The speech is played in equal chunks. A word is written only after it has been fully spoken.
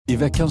I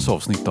veckans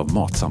avsnitt av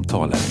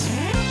Matsamtalet.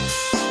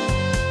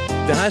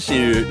 Det här ser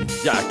ju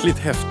jäkligt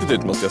häftigt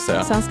ut, måste jag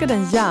säga. Sen ska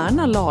den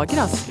gärna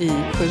lagras i 7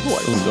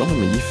 år. Undrar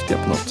om de är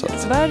giftiga på något sätt.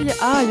 Sverige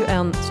är ju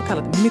en så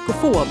kallad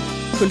mykofob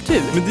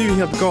kultur. Men det är ju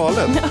helt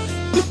galet.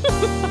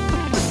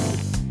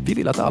 Vi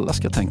vill att alla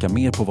ska tänka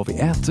mer på vad vi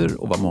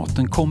äter och var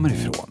maten kommer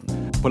ifrån.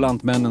 På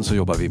Lantmännen så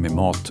jobbar vi med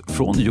mat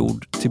från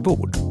jord till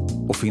bord.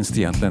 Och finns det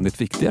egentligen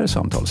ett viktigare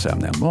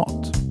samtalsämne än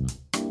mat?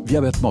 Vi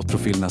har bett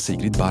matprofilerna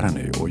Sigrid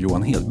Barany och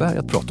Johan Hedberg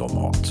att prata om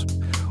mat.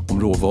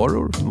 Om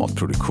råvaror,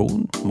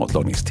 matproduktion,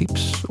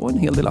 matlagningstips och en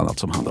hel del annat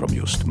som handlar om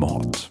just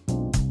mat.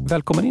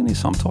 Välkommen in i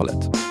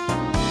samtalet.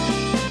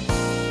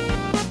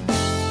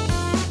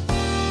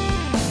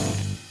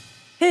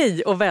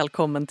 Hej och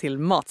välkommen till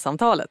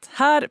Matsamtalet.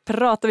 Här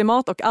pratar vi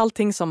mat och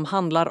allting som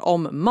handlar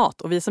om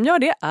mat. Och vi som gör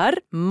det är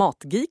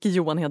matgeek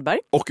Johan Hedberg.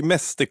 Och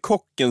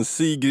mästerkocken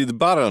Sigrid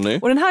Barany.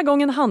 Och den här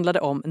gången handlar det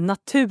om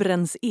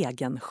naturens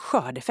egen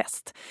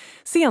skördefest.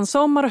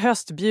 Sensommar och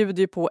höst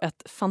bjuder ju på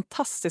ett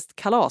fantastiskt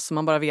kalas som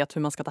man bara vet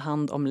hur man ska ta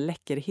hand om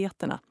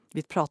läckerheterna.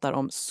 Vi pratar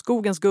om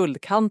skogens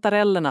guld,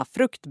 kantarellerna,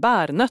 frukt,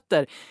 bär,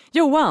 nötter.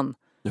 Johan,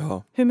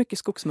 Ja. hur mycket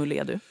skogsmulle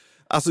är du?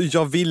 Alltså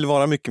jag vill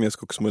vara mycket mer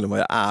skogsmulle än vad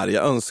jag är.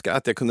 Jag önskar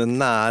att jag kunde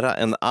nära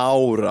en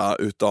aura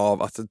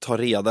utav att ta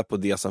reda på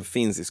det som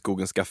finns i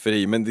skogens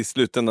skafferi. Men i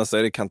slutändan så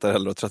är det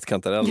kantareller och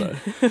trattkantareller.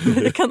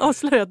 Jag kan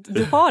avslöja att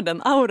du har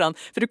den auran.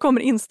 För du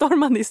kommer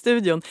instormande i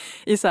studion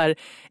i så här,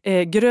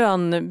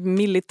 grön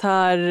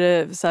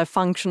militär så här,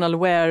 functional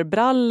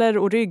wear-brallor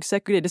och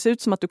ryggsäck och grejer. Det ser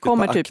ut som att du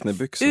kommer typ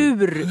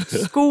ur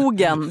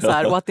skogen så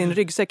här, och att din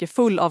ryggsäck är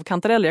full av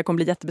kantareller. Jag kommer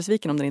bli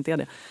jättebesviken om den inte är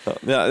det.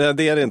 Ja,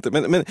 det är det inte.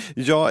 Men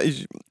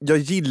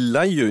jag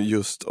gillar ju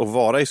just att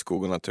vara i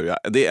skog och natur.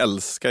 Det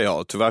älskar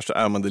jag. Tyvärr så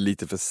är man det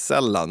lite för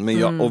sällan.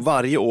 Men och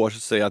varje år så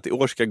säger jag att i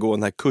år ska jag gå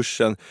den här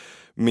kursen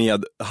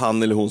med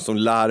han eller hon som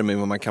lär mig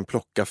vad man kan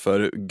plocka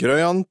för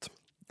grönt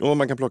och vad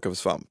man kan plocka för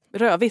svamp.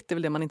 Rödvitt är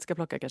väl det man inte ska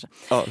plocka kanske.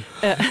 Ja,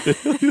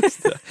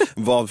 just det.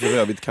 Vad för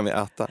rödvitt kan vi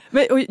äta?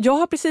 Men, och jag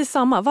har precis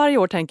samma. Varje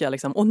år tänker jag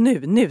liksom, och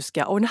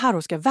den här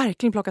år ska jag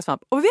verkligen plocka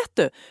svamp. Och vet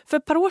du, för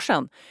ett par år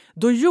sedan,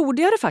 då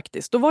gjorde jag det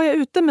faktiskt. Då var jag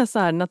ute med så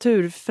här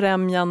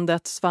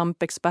naturfrämjandet,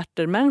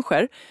 svampexperter,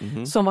 människor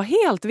som var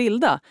helt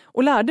vilda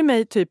och lärde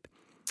mig typ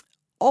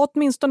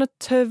åtminstone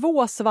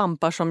 2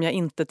 svampar som jag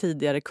inte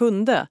tidigare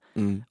kunde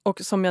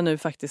och som jag nu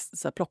faktiskt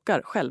så här,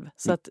 plockar själv.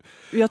 Så att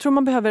jag tror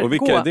man behöver gå. Och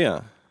vilka är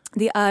det?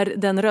 Det är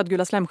den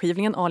rödgula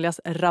slemskivlingen alias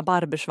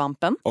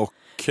rabarbersvampen.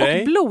 Okay.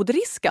 Och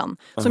blodriskan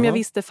som jag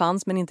visste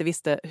fanns men inte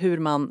visste hur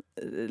man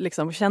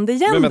liksom kände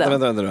igen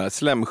den. Vänta.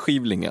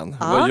 Slemskivlingen.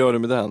 Vad gör du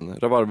med den?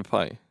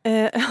 Rabarberpaj?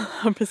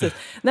 Ja, precis.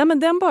 Nej,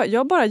 men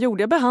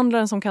jag behandlar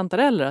den som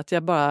kantareller. Att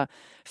jag bara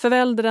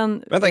förvällde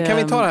den. Vänta, kan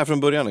vi ta det här från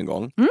början en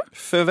gång?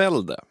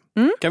 Förvällde.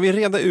 Kan vi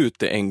reda ut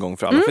det en gång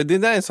för alla? För det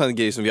där är en sån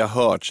grej som vi har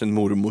hört sedan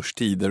mormors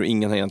tider och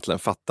ingen har egentligen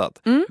fattat.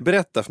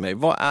 Berätta för mig,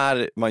 vad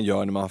är man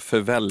gör när man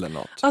förväller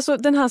något? Alltså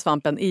den här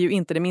svampen är ju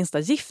inte det minsta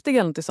giftig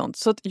eller något sånt.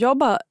 Så att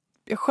jag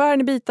skär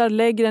den i bitar,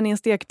 lägger den i en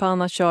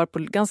stekpanna, kör på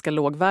ganska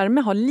låg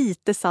värme, har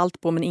lite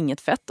salt på men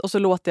inget fett. Och så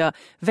låter jag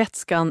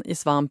vätskan i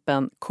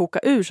svampen koka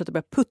ur så att det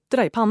börjar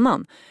puttra i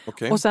pannan.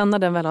 Okay. Och sen när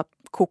den väl har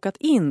kokat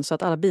in så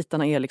att alla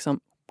bitarna är liksom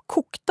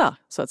kokta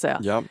så att säga.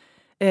 Ja.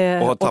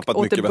 Och har tappat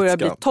och mycket det börjar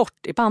vätska. bli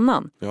torrt i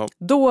pannan. Ja.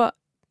 Då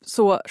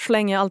så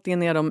slänger jag alltid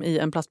ner dem i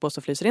en plastpåse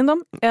och fryser in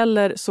dem.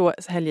 Eller så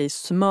häller jag i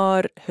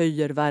smör,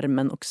 höjer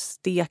värmen och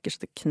steker så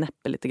att det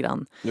knäpper lite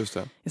grann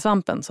i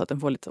svampen. Så att den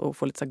får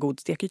lite så god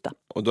stekyta.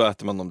 Och då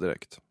äter man dem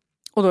direkt.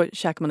 Och då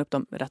käkar man upp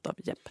dem rätt av.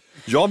 Jepp.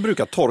 Jag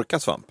brukar torka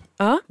svamp.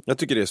 Ja. Jag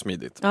tycker det är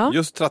smidigt. Ja.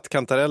 Just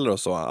trattkantareller och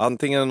så.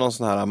 Antingen någon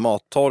sån här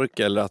mattork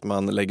eller att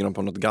man lägger dem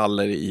på något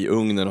galler i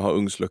ugnen och har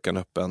ugnsluckan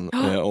öppen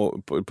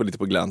och på lite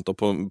på glänt och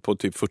på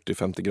typ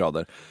 40-50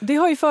 grader. Det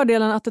har ju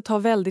fördelen att det tar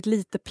väldigt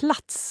lite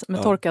plats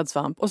med torkad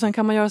svamp. Och sen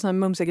kan man göra såna här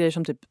mumsiga grejer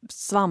som typ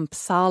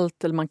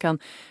svampsalt eller man kan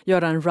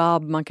göra en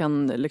rub, man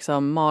kan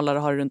liksom mala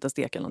och ha det runt en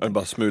stek eller någonting. Eller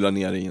bara smula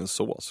ner i en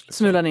sås.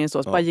 Liksom. Smula ner i en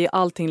sås, bara ge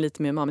allting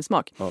lite mer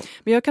umami-smak. Ja.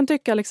 Men jag kan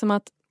tycka liksom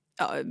att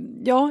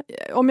ja,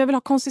 om jag vill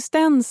ha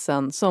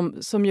konsistensen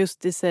som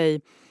just i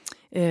sig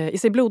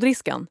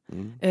blodriskan,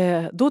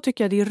 då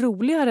tycker jag det är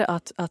roligare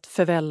att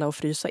förvälla och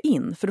frysa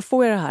in. För då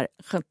får jag det här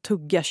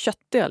tugga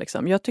köttiga.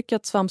 Liksom. Jag tycker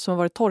att svamp som har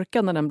varit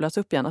torkad när den blöts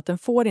upp igen, att den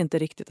får inte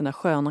riktigt den där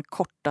sköna,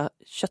 korta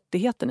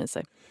köttigheten i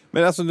sig.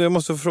 Men alltså, jag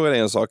måste fråga dig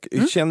en sak.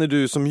 Känner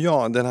du som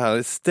jag den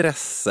här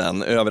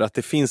stressen över att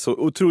det finns så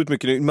otroligt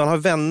mycket? Man har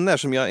vänner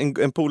som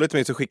en polare till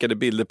mig som skickade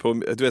bilder på,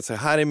 du vet så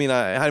här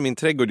är min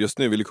trädgård just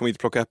nu, vill du komma hit och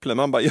plocka äpplen?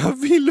 Man bara,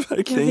 jag vill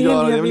verkligen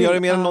jag vill göra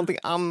mer än någonting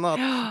annat.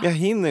 Men jag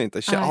hinner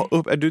inte.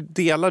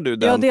 Delar du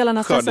den jag delar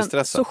den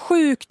skördestressen? Så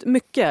sjukt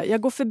mycket.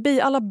 Jag går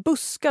förbi alla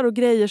buskar och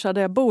grejer så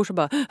där jag bor så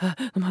bara,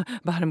 de här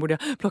bären borde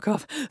jag plocka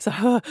av. Så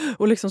här,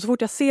 och liksom så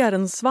fort jag ser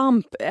en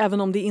svamp,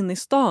 även om det är inne i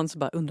stan, så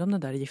bara, undrar om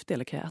den där är giftig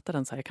eller kan jag äta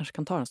den så här? Jag kanske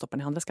kan ta den och stoppa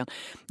den i handväskan.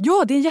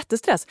 Ja, det är en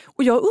jättestress.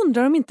 Och jag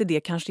undrar om inte det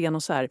kanske är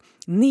något så här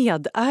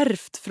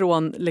nedärvt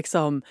från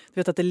liksom, du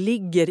vet att det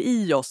ligger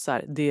i oss så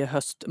här, det är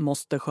höst,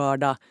 måste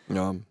skörda.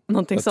 Ja.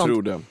 Någonting jag sånt.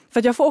 tror det. För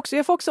att jag får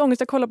också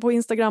ångest. Jag kollar på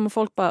Instagram och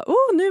folk bara,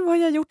 nu har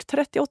jag gjort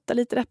 38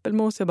 liter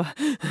äppelmos. Jag bara,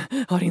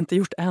 har inte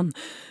gjort än.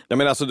 Ja,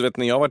 men alltså, du vet,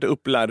 när jag varit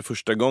upplärd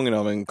första gången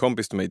av en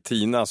kompis till mig,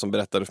 Tina, som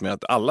berättade för mig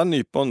att alla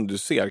nypon du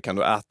ser kan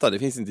du äta. Det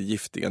finns inte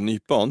giftiga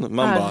nypon.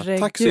 Man bara,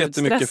 tack så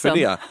jättemycket för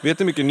det. Vet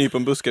du hur mycket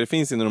nyponbuskar det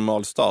finns i en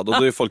normal stad? Och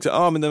då är folk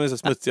så men de är så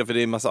smutsiga för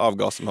det är en massa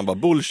avgaser. Man bara,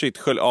 bullshit,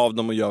 skölj av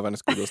dem och gör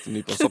världens godaste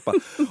nyponsoppa.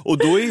 Och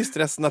då är ju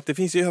stressen att det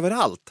finns ju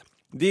överallt.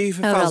 Det är ju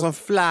för fan som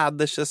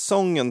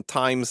flädersäsongen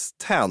times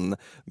 10.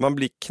 Man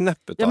blir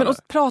knäpp utav men och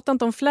prata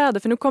inte om fläder,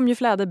 för nu kommer ju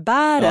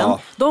fläderbären. Ja.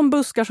 De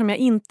buskar som jag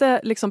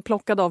inte liksom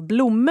plockade av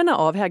blommorna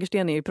av,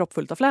 Hägersten är ju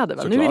proppfullt av fläder.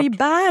 Väl? Nu är det ju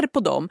bär på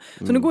dem.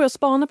 Så nu går jag och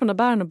spanar på de där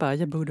bären och bara,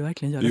 jag borde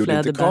verkligen göra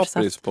fläderbärssaft. Du gjorde inte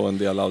kapris på en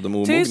del av de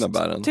omogna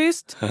bären.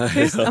 Tyst.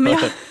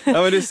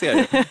 Ja, men du ser,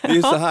 det är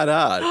ju så här det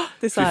är.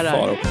 Det är så här det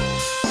är.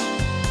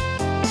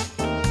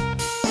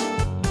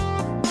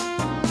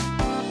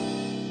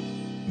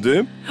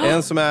 Du,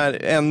 en som är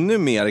ännu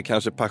mer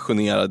kanske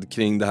passionerad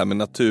kring det här med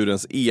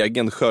naturens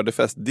egen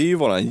skördefest, det är ju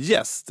våran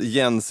gäst,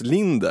 Jens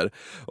Linder.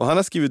 Och han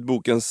har skrivit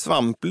boken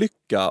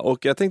Svamplycka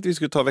och jag tänkte vi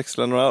skulle ta och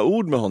växla några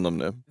ord med honom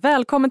nu.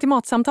 Välkommen till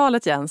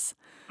Matsamtalet, Jens.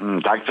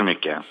 Tack så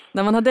mycket.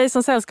 När man har dig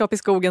som sällskap i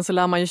skogen så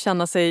lär man ju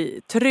känna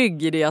sig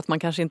trygg i det att man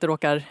kanske inte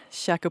råkar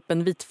käka upp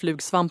en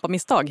vitflugsvamp av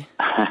misstag.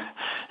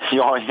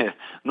 Ja,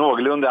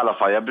 någorlunda i alla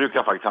fall. Jag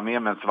brukar faktiskt ha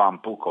med mig en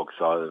svampbok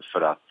också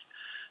för att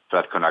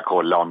kunna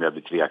kolla om jag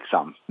blir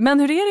tveksam. Men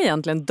hur är det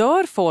egentligen?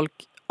 Dör folk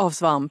av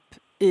svamp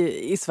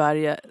i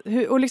Sverige?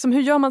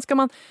 Hur gör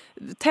man?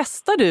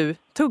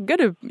 Tuggar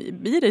du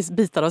i dig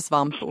bitar av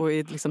svamp och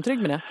är liksom trygg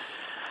med det?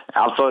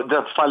 Alltså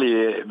dödsfall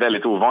är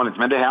väldigt ovanligt,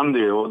 men det händer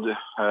ju. Och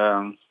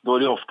då är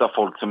det ofta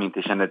folk som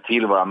inte känner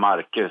till våra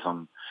marker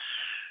som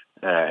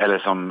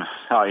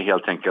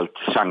helt enkelt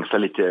chansar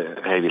lite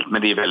hejvilt.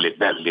 Men det är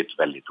väldigt, väldigt,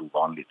 väldigt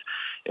ovanligt.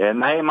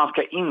 Nej, man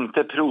ska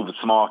inte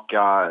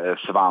provsmaka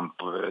svamp.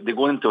 Det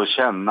går inte att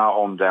känna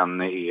om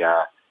den är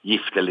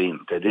gift eller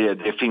inte.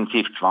 Det finns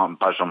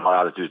giftsvampar som har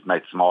alldeles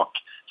utmärkt smak,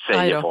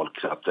 säger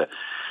folk. Så att,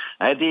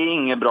 nej, det är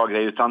ingen bra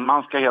grej, utan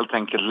man ska helt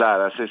enkelt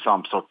lära sig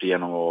svampsorter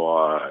genom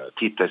att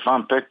titta i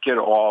svampböcker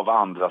och av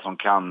andra som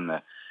kan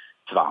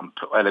svamp,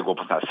 eller gå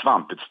på såna här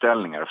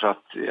svamputställningar. För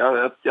att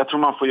jag tror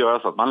man får göra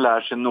så att man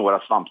lär sig några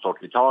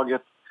svampsorter i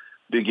taget,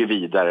 bygger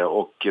vidare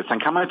och sen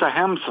kan man ju ta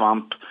hem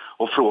svamp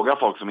och fråga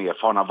folk som är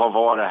erfarna, vad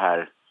var det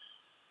här?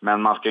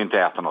 Men man ska ju inte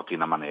äta något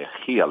innan man är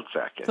helt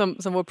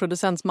säker. Som vår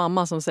producents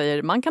mamma som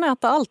säger, man kan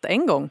äta allt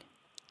en gång.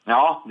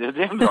 Ja, det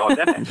är bra.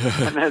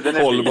 Den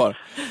är hållbar.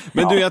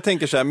 Men du, jag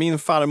tänker så här, min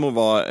farmor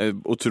var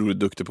otroligt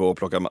duktig på att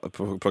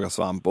plocka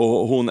svamp och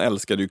hon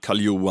älskade ju Karl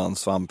Johan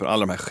svamp och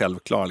alla de här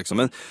självklara liksom.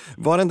 Men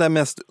var den där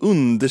mest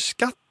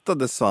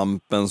underskattade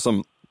svampen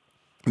som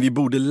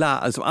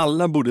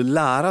alla borde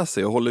lära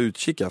sig och hålla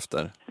utkik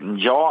efter?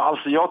 Ja,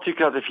 alltså jag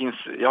tycker att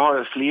jag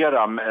har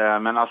flera,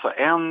 men alltså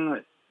en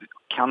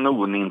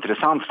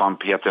kanonintressant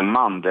svamp heter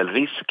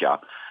mandelriska.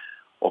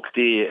 Och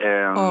det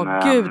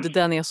är gud,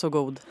 den är så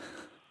god.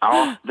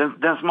 Ja,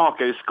 den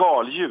smakar ju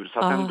skaldjur så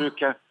att den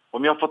brukar,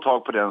 om jag får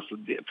tag på den så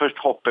först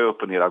hoppar jag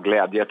upp och ner av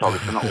glädje ett tag,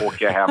 sen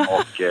åker jag hem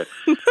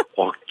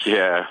och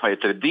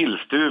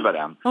dillstuvar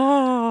den.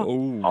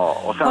 Ja,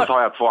 och sen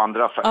tar jag 2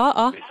 andra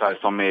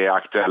som är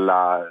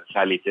aktuella så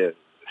här lite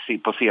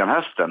på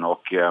senhösten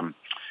och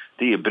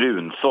det är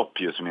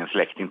brunsopp ju som är en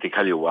släkting till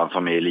Karl Johan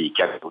som är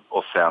lika god.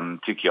 Och sen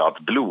tycker jag att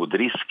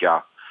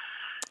blodriska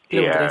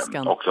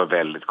är också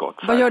väldigt gott.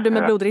 Vad gör du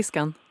med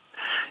blodriskan?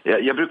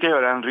 Jag brukar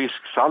göra en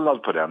rysk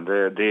sallad på den.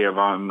 Det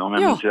var, om jag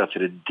minns rätt, det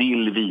är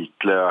dill,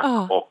 vitlök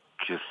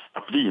och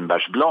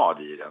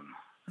vinbärsblad i den.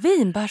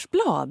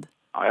 Vinbärsblad?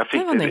 Ja, jag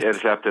fick det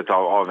receptet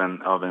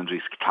av en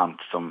rysk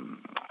tant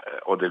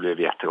och det blev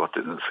jättegott.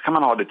 Så kan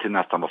man ha det till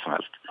nästan vad som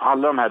helst.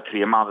 Alla de här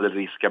 3,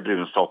 mandelriska,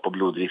 brunsopp och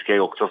blodriska, är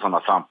också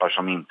sådana svampar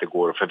som inte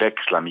går att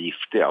förväxla med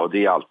giftiga. Och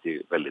det är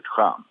alltid väldigt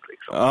skönt.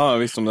 Liksom. Ja,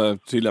 visst om det är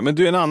tydligt. Men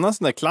du, en annan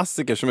sån där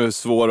klassiker som är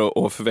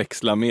svår att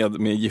förväxla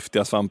med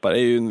giftiga svampar är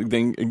ju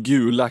den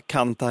gula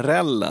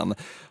kantarellen.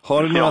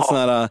 Har du några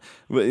sådana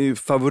här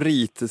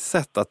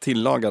favoritsätt att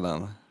tillaga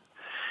den?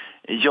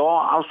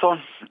 Ja, alltså,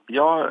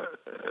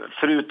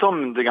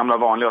 förutom det gamla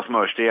vanliga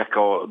smörsteka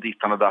och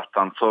dittan och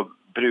dattan så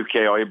brukar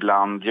jag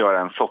ibland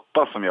göra en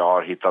soppa som jag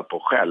har hittat på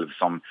själv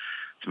som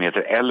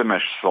heter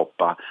Elmers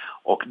soppa.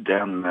 Och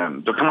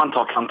då kan man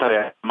ta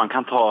kantarell, man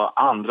kan ta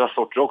andra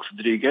sorter också,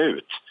 dryga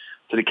ut.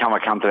 Så det kan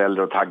vara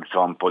kantareller och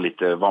taggsvamp och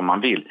lite vad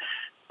man vill.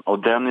 Och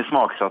den är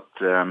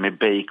smaksatt med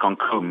bacon,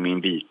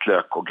 kummin,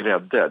 vitlök och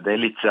grädde. Det är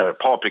lite så här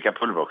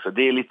paprikapulver också.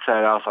 Det är lite så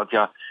här alltså att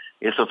jag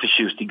är så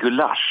förtjust i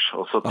gulasch.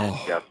 Och så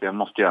tänker jag att jag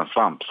måste göra en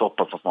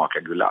svampsoppa som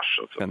smakar gulasch.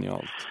 Och så.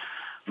 Genialt.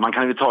 Man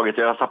kan överhuvudtaget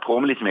ösa på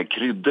med lite mer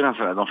kryddor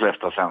än de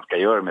flesta svenskar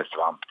gör med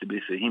svamp. Det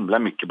blir så himla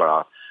mycket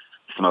bara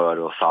smör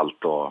och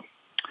salt och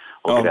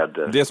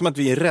grädde. Det är som att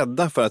vi är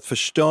rädda för att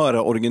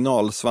förstöra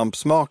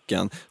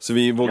originalsvampsmaken. Så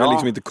vi vågar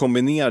liksom inte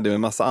kombinera det med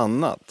massa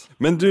annat.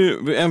 Men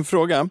du, en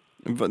fråga.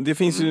 Det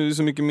finns ju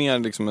så mycket mer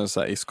liksom, så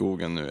här, i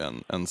skogen nu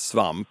än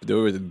svamp. Det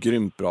har varit ett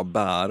grymt bra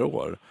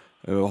bärår.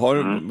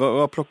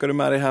 Vad plockar du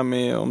med dig hem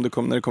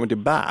när det kommer till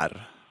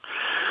bär?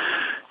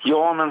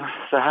 Ja, men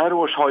så här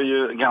års har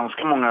ju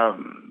ganska många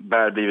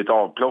bär blivit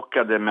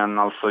avplockade, men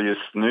alltså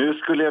just nu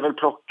skulle jag väl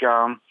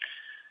plocka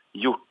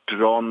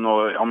hjortron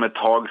och om ett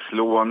tag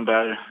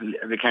slånbär.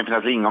 Det kan ju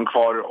finnas lingon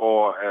kvar,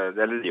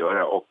 eller det gör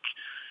det, och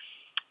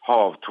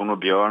havtorn och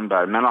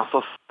björnbär. Men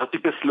alltså, jag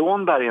tycker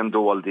slånbär är en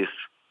doldis.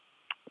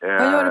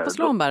 Vad gör du på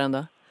slånbären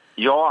då?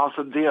 Ja,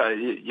 alltså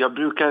jag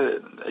brukar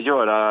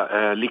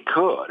göra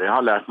likör. Jag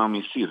har lärt mig av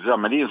min syrra,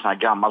 men det är en sån här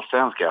gammal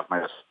svensk att man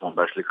gör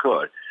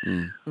slånbärslikör.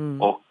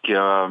 Och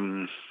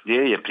det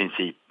är i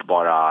princip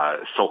bara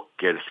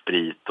socker,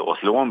 sprit och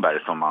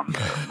slånbär som man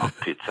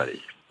pytsar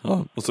i.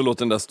 Ja, och så låter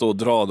den där stå och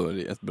dra då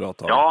i ett bra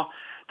tag. Ja,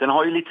 den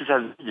har ju lite så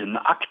här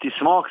vinaktig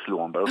smak,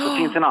 slånbär. Och så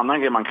finns en annan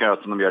grej man kan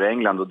göra som de gör i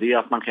England, och det är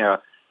att man kan göra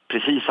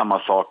precis samma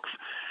sak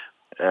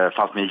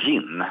fast med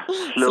gin.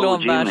 Slow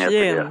gin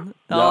heter det.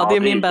 Ja, det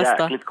är min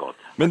bästa. Jäkligt gott.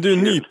 Men du,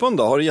 nypon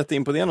då? Har du gett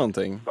in på det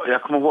någonting?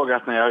 Jag kommer ihåg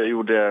att när jag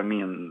gjorde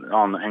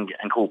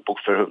en kokbok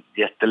för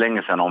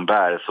jättelänge sedan om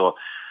bär, så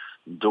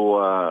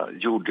då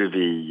gjorde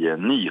vi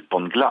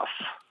nyponglass.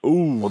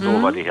 Och då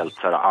var det helt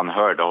så här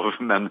unheard of,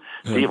 men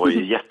det var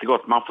ju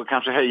jättegott. Man får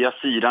kanske höja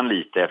syran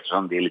lite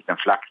eftersom det är lite en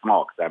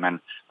flacksmak där, men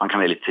man kan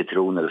ha lite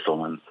citron eller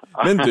så.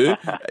 Men du,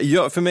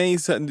 för mig,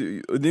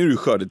 det är ju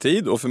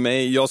skördetid, och för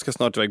mig, jag ska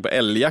snart iväg på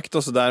älgjakt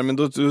och sådär, men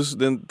då,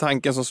 den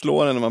tanken som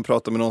slår en när man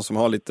pratar med någon som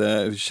har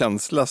lite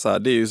känsla så här,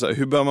 det är ju så här,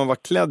 hur bör man vara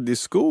klädd i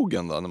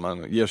skogen då när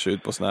man ger sig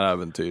ut på såna här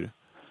äventyr?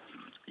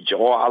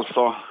 Ja,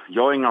 alltså,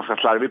 jag är en ganska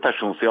slarvig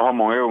person, så jag har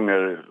många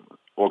gånger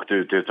åkt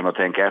ut utan att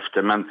tänka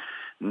efter, men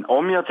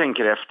om jag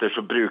tänker efter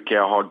så brukar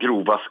jag ha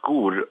grova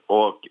skor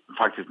och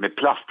faktiskt med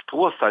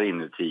plastpåsar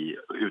inuti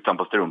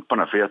utanpå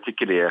strumporna, för jag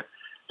tycker det är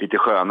lite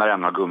skönare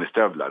än att ha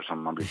gummistövlar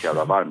som man blir så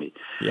jävla varm i.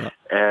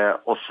 Yeah.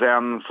 Och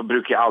sen så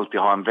brukar jag alltid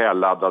ha en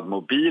välladdad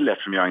mobil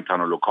eftersom jag inte har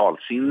någon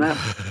lokalsinne.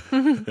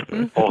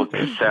 Och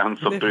sen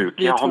så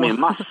brukar jag ha min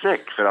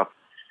matsäck, för att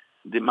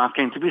man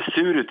ska inte bli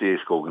sur ute i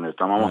skogen,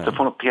 utan man måste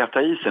få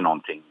peta i sig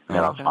någonting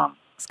medan man...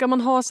 Ska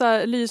man ha så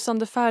här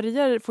lysande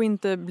färger, får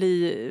inte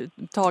bli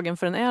tagen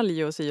för en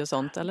älg och si och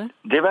sånt, eller?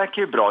 Det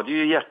verkar ju bra. Det är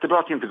ju jättebra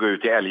att inte gå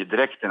ut i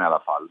älgdräkten i alla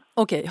fall.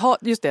 Okej,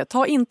 just det.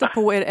 Ta inte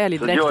på er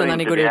älgdräkten när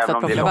ni går ut för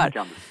att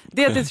plocka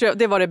bär.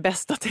 Det var det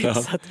bästa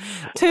tipset.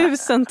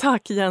 Tusen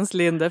tack Jens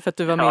Linde för att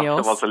du var med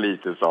oss. Det var så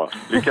lite så.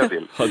 Lycka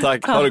till.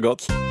 Tack, ha det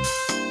gott.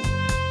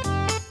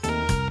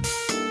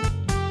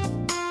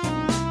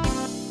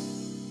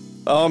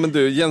 Ja, men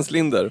du, Jens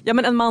Linder. Ja,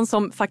 men en man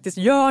som faktiskt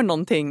gör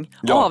någonting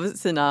av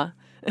sina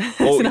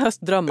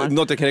höstdrömmar.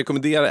 Något jag kan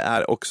rekommendera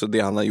är också det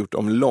han har gjort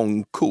om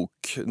långkok.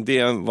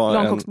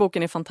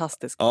 Långkoksboken är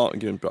fantastisk. Ja,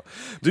 grymt bra.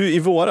 Du, i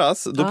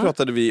våras, då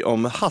pratade vi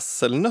om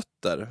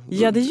hasselnötter.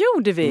 Ja, det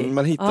gjorde vi.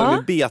 Man hittar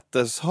med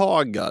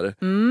beteshagar.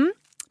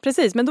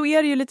 Precis, men då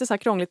är det ju lite så här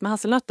krångligt med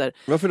hasselnötter.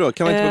 Varför då?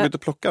 Kan man inte gå ut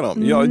och plocka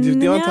dem? Ja,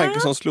 det var en tanke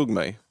som slog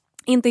mig.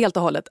 Inte helt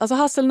och hållet. Alltså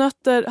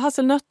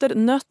hasselnötter,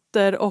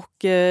 nötter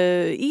och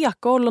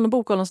ekollon och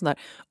bokollon och sånt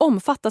där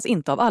omfattas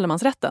inte av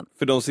allemansrätten.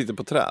 För de sitter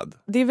på träd?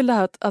 Det är väl det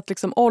här att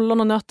liksom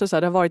ollon och nötter så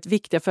här, det har varit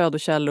viktiga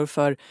födokällor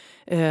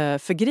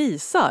för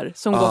grisar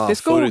som gått i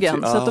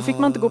skogen. Så att då fick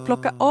man inte gå och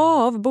plocka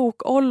av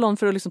bokollon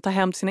för att liksom ta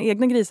hem till sina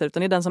egna grisar,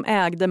 utan det är den som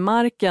ägde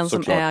marken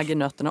som äger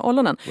nötterna och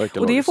ollonen.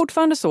 Och det är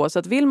fortfarande så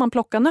att vill man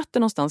plocka nötter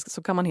någonstans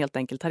så kan man helt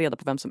enkelt ta reda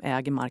på vem som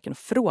äger marken och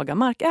fråga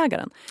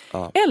markägaren.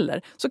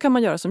 Eller så kan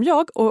man göra som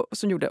jag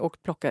som gjorde och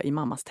plocka i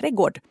mammas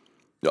trädgård.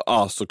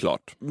 Ja,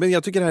 såklart. Men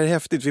jag tycker det här är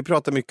häftigt. Vi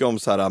pratar mycket om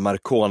så här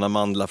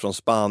Marcona-mandlar från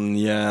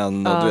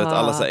Spanien och du vet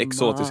alla så här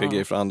exotiska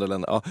grejer från andra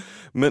länder. Ja.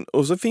 Men,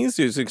 och så finns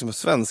det ju liksom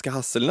svenska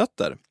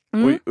hasselnötter.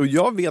 Och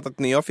jag vet att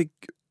när jag fick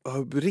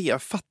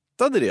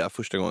fattade det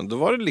första gången, då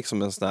var det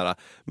liksom en sån här,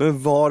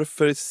 men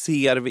varför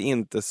ser vi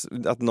inte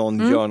att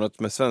någon gör något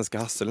med svenska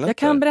hasselnötter? Jag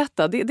kan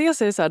berätta,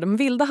 dels är det så här, de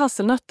vilda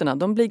hasselnötterna,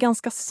 de blir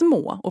ganska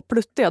små och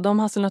pluttiga. De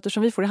hasselnötter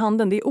som vi får i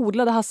handen, det är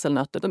odlade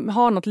hasselnötter. De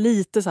har något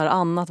lite så här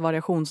annat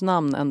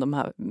variationsnamn än de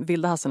här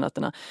vilda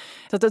hasselnötterna.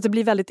 Så att det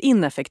blir väldigt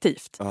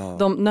ineffektivt.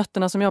 De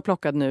nötterna som jag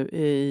plockade nu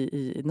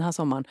i den här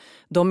sommaren,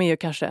 de är ju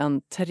kanske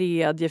en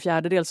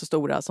 3/4 så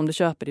stora som du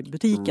köper i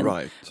butiken.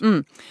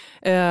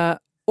 Right.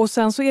 Och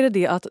sen så är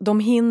det att de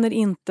hinner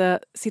inte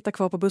sitta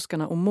kvar på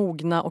buskarna och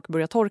mogna och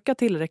börja torka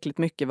tillräckligt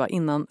mycket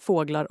innan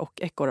fåglar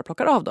och ekorrar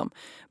plockar av dem.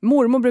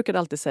 Mormor brukade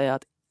alltid säga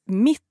att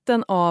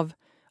mitten av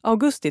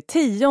augusti,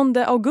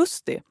 10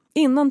 augusti,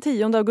 innan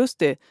 10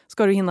 augusti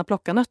ska du hinna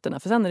plocka nötterna,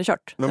 för sen är det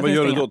kört. Men vad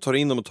gör du då? Tar du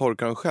in dem och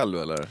torkar dem själv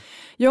eller?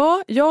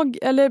 Ja,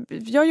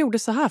 jag gjorde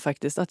så här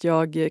faktiskt, att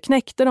jag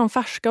knäckte dem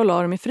färska och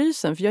la dem i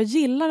frysen, för jag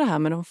gillar det här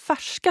med de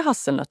färska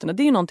hasselnötterna.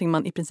 Det är ju någonting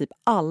man i princip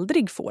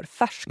aldrig får,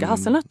 färska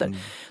hasselnötter.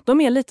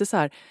 De är lite så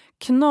här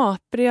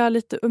knapriga,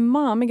 lite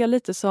umamiga,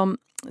 lite som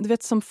du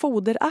vet, som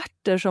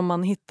foderärtor som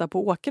man hittar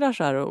på åkrar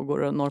så här och går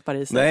och norpar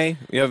i sig? Nej,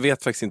 jag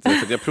vet faktiskt inte det.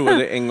 För jag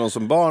provade en gång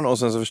som barn och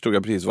sen så förstod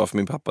jag precis varför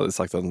min pappa hade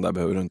sagt att den där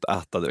behöver du inte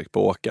äta direkt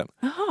på åkern.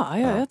 Jaha,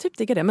 jag typ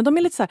diggar det. Men de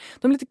är lite så här,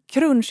 de är lite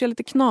crunchiga,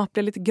 lite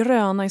knapriga, lite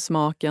gröna i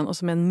smaken och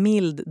som en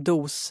mild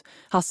dos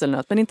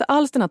hasselnöt. Men inte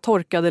alls den här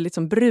torkade,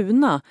 liksom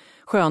bruna,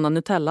 sköna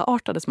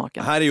Nutella-artade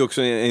smaken. Här är ju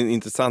också en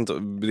intressant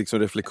liksom,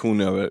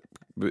 reflektion över,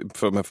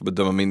 för att man får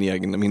bedöma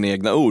mina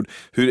egna ord,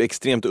 hur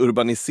extremt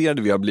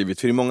urbaniserade vi har blivit.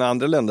 För i många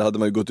andra länder hade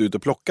man ju gått ut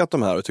och plockat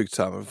de här och tyckt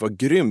så här, vad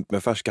grymt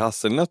med färska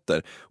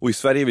hasselnötter. Och i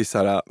Sverige är vi så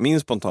här, min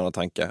spontana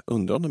tanke,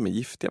 undrar om de är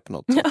giftiga på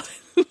något sätt.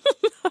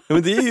 Ja,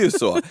 men det är ju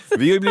så.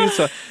 Vi har ju blivit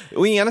så.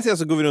 Och ena sidan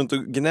så går vi runt och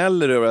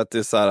gnäller över att det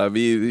är så här,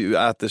 vi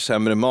äter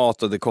sämre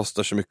mat och det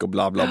kostar så mycket och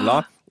bla bla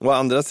bla. Och å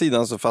andra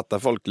sidan så fattar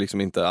folk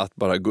liksom inte att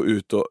bara gå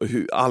ut och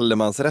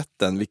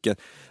allemansrätten, vilken,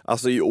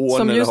 alltså i år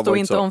som när just det har då varit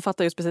inte så...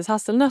 omfattar just precis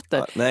hasselnötter.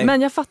 Ja,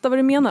 men jag fattar vad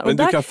du menar. Men och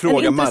du där, kan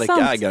fråga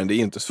markägaren, det är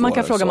inte svårare. Man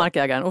kan fråga så.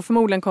 markägaren och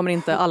förmodligen kommer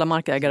inte alla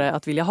markägare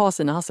att vilja ha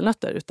sina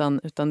hasselnötter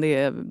utan det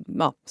är,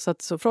 ja,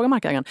 så fråga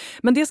markägaren.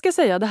 Men det ska jag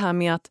säga, det här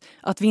med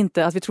att vi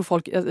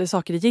tror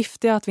saker är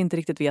giftiga, att vi inte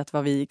riktigt vet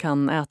vad vi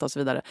kan äta och så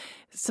vidare.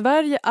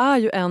 Sverige är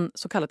ju en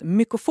så kallad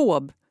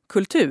mykofob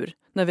kultur.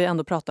 När vi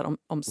ändå pratar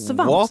om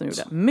svamp. What? Som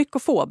gjorde.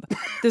 Mykofob. Det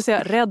vill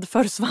säga rädd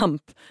för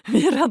svamp.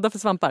 Vi är rädda för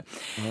svampar.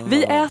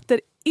 Vi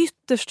äter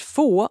ytterst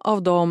få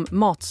av de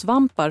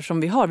matsvampar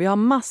som vi har. Vi har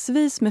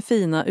massvis med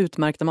fina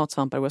utmärkta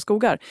matsvampar i våra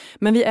skogar.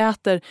 Men vi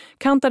äter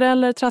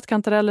kantareller,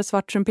 trattkantareller,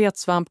 svart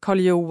trumpetsvamp, Karl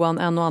Johan,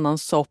 en och annan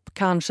sopp,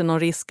 kanske någon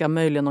riska,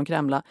 möjligen någon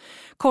krämla.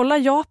 Kolla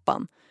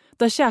Japan.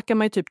 Där käkar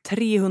man ju typ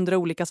 300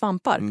 olika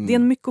svampar. Det är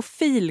en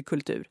mykofil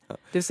kultur. Det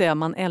vill säga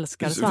man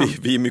älskar svamp.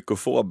 Vi är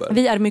mykofober.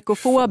 Vi är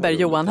mykofober,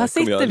 Johan. Här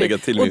sitter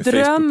vi och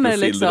drömmer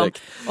liksom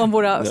om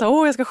våra...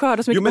 jag ska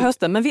skörda så mycket på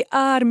hösten. Men vi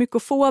är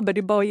mykofober, det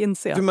är bara att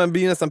inse. För man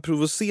blir nästan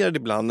provocerad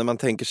ibland när man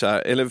tänker så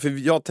här. Eller för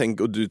jag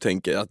tänker och du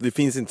tänker att det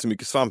finns inte så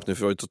mycket svamp nu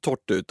för det är så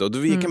torrt ute. Och då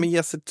kan man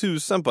ge sig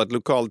tusan på att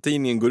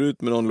lokaltidningen går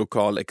ut med någon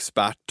lokal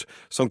expert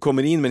som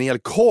kommer in med en hel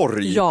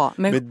korg. Ja,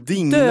 med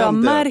dinglande...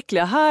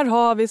 dömärkliga. Här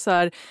har vi så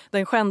här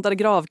den skändade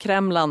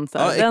gravkrämlan. Så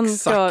här. Ja, den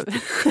exakt.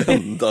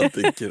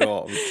 Skändade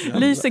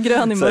gravkrämlan. Lyser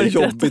grön i så här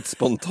mörkret. jobbigt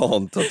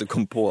spontant att du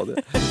kom på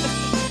det.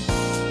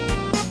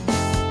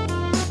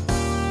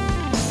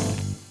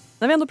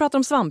 När vi ändå pratar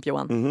om svamp,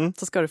 Johan,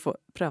 så ska du få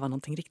pröva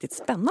någonting riktigt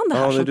spännande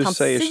här som tant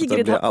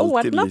Sigrid har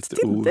ordnat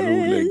till orolig.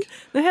 dig.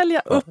 Nu häller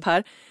jag upp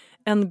här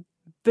en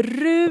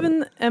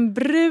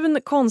brun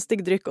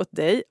konstig dryck åt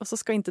dig. Och så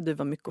ska inte du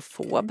vara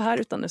mykofob här,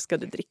 utan nu ska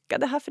du dricka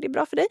det här för det är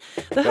bra för dig.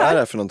 Vad är det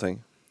här för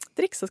någonting?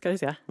 Drick så ska du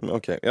se.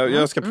 Okej,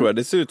 jag ska prova.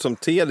 Det ser ut som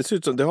te,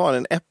 det har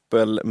en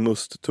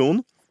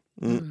äppelmustton.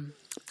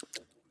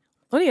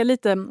 Och det är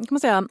lite, kan man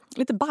säga,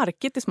 lite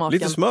barkigt i smaken.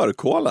 Lite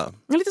smörkola.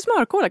 Ja, lite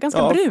smörkola,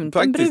 ganska brunt.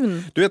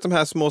 Brun. Du vet de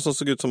här små som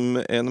såg ut som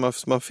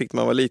när man fick när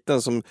man var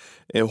liten, som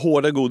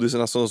hårda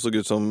godisarna som såg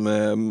ut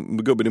som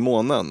gubben i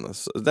månen.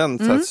 Den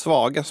så här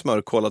svaga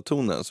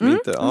smörkolatonen som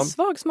inte... En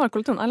svag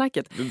smörkolaton, I like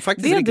it.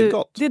 Faktiskt riktigt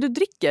gott. Det du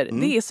dricker,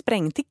 det är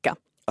sprängticka.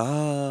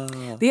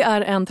 Det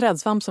är en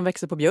trädsvamp som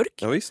växer på björk.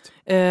 Ja, visst.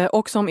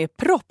 Och som är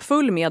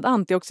proppfull med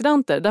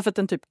antioxidanter. Därför att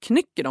den typ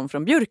knycker dem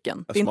från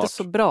björken. Det är inte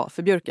så bra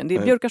för björken. Det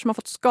är björkar som har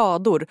fått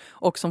skador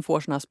och som får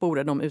såna här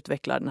sporer. De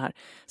utvecklar den här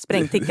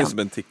sprängtickan. Det är som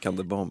en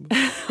tickande bomb.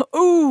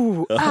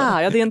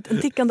 Ja, det är en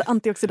tickande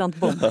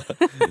antioxidantbomb.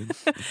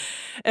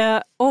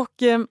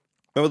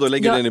 Men vadå,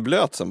 lägger den i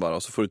blöt sen bara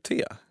och så får du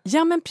te?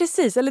 Ja, men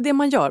precis. Eller det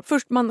man gör.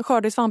 Först man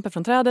skördar svampen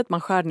från trädet,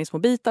 man skär den i små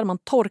bitar, man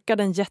torkar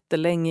den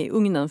jättelänge i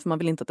ugnen för man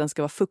vill inte att den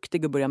ska vara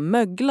fuktig och börja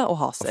mögla och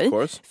ha sig.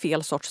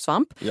 Fel sorts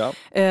svamp. Ja.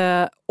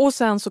 Och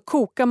sen så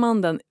kokar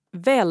man den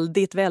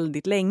väldigt,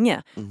 väldigt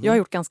länge. Jag har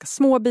gjort ganska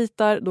små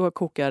bitar, då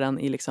kokar jag den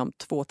i liksom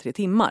 2-3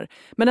 timmar.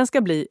 Men den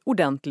ska bli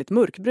ordentligt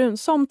mörkbrun,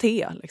 som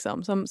te,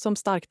 liksom, som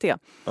stark te.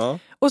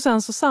 Och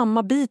sen så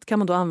samma bit kan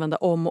man då använda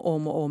om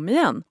och om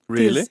igen.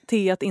 Really? Tills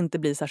teet inte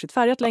blir särskilt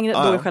färgat längre. Då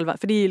är själva,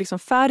 för det är ju liksom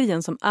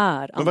färgen som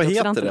är antioxidanterna. Men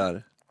vad heter det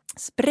här?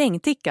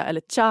 Sprängticka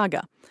eller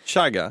chaga.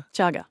 Chaga?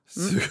 Chaga.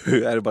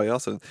 Är det bara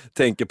jag som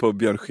tänker på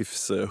Björn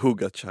Skifs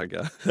hugga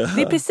chaga?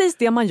 Det är precis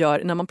det man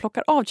gör när man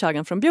plockar av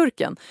chagan från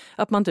björken.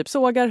 Att man typ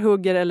sågar,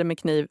 hugger eller med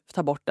kniv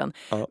tar bort den.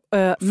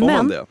 Får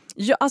man det?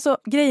 Ja, alltså,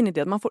 grejen är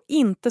det att man får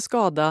inte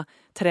skada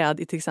träd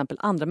i till exempel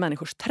andra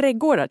människors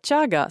trädgårdar.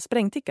 Chaga,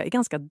 sprängticka, är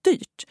ganska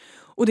dyrt.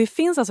 Och det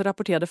finns alltså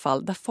rapporterade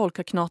fall där folk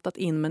har knatat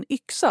in med en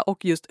yxa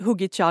och just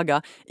huggit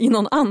chaga i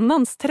någon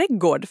annans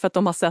trädgård för att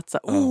de har sett så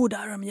här, där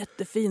har de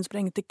jättefin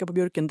sprängticka på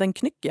björken, den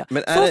knycker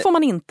jag. Så får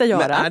man inte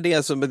göra. Men är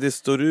det som det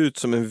står ut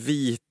som en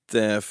vit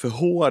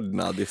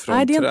förhårdnad ifrån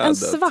trädet? Nej, det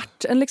är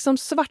trädet? en liksom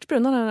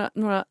svartbrun,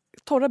 några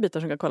torra bitar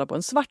som kan kolla på.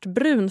 En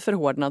svartbrun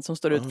förhårdnad som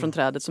står ut från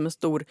trädet som en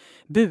stor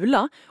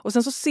bula. Och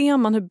sen så ser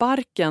man hur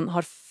barken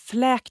har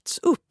fläkts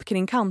upp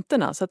kring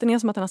kanterna så att den är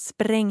som att den har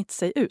sprängt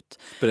sig ut.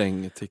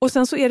 Sprängticka. Och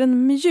sen så är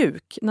den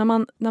mjuk.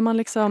 När man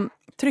liksom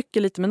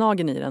trycker lite med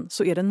nageln i den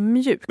så är den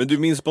mjuk. Men du,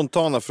 min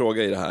spontana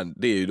fråga i det här,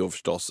 det är ju då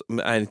förstås,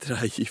 men är inte det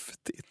här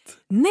giftigt?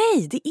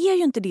 Nej, det är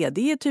ju inte det.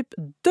 Det är typ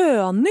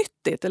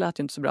dönyttigt. Det lät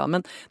ju inte så bra,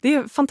 men det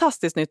är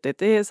fantastiskt nyttigt.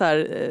 Det är så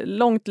här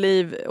långt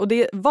liv och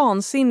det är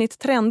vansinnigt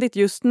trendigt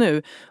just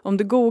nu. Om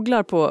du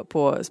googlar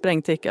på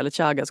sprängticka eller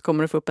chaga så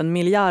kommer du få upp 1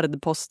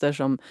 miljard poster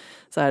som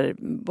så här,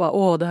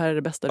 bara, det här är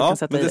det bästa du kan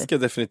sätta i dig. Ja, men det ska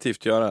jag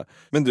definitivt göra.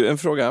 Men du, en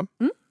fråga.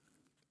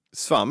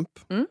 Svamp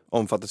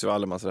omfattas ju av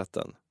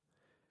allemansrätten.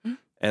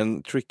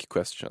 En trick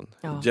question.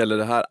 Ja. Gäller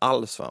det här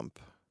all svamp?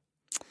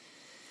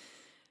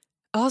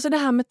 Ja, så det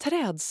här med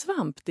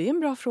trädsvamp, det är en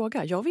bra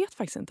fråga. Jag vet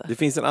faktiskt inte. Det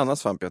finns en annan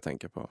svamp jag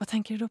tänker på. Vad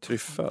tänker du då på?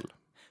 Tryffel.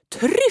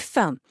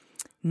 Tryffeln!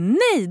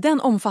 Nej,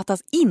 den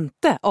omfattas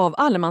inte av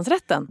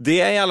allemansrätten.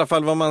 Det är i alla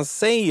fall vad man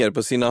säger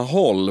på sina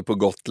håll på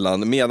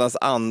Gotland, medan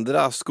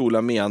andra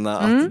skola mena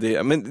att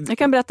det... Men, jag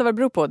kan berätta vad det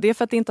beror på. Det är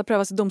för att det inte har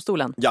prövats i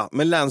domstolen. ja,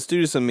 men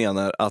Länsstyrelsen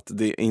menar att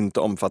det inte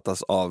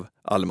omfattas av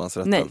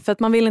allemansrätten. Nej, för att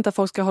man vill inte att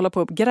folk ska hålla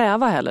på och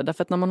gräva heller.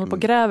 Därför att när man håller på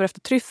och gräver efter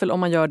tryffel, om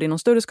man gör det i någon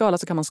större skala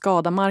så kan man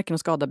skada marken och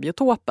skada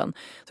biotopen.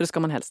 Så det ska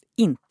man helst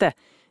inte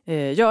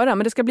göra.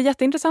 Men det ska bli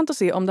jätteintressant att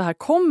se om det här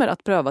kommer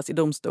att prövas i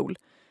domstol.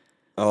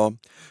 Ja,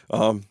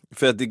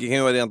 för att det kan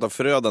ju vara rent av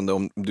förödande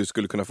om du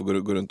skulle kunna få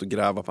gå runt och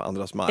gräva på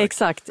andras mark.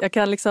 Exakt, jag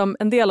kan liksom,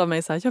 en del av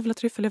mig säger jag vill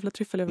ha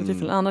tryffel.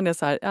 En annan är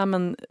så här, ja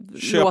men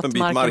köp låt en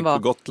bit marken mark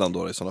på Gotland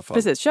då i sådana fall.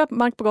 Precis, köp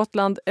mark på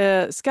Gotland,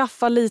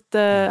 skaffa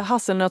lite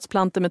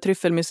hasselnötsplantor med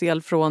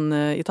tryffelmycel från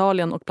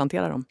Italien och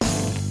plantera dem.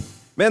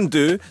 Men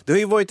du, det har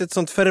ju varit ett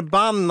sånt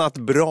förbannat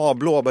bra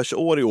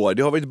blåbärsår i år.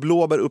 Det har varit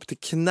blåbär upp till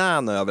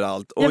knäna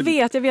överallt. Och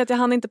Jag vet, jag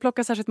hann inte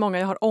plocka särskilt många,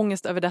 jag har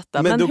ångest över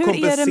detta. Men då hur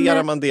kompenserar är det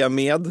med man det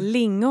med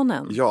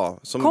lingonen? Ja,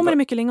 Kommer det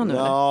mycket lingon nu?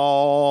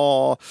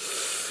 Ja,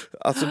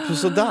 alltså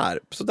sådär.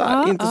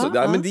 Inte så,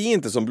 men det är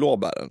inte som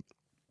blåbären.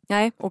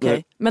 Nej,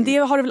 okej. Men det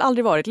har det väl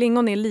aldrig varit.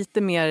 Lingon är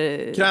lite mer...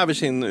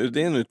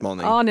 Det är en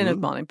utmaning. Ja, det är en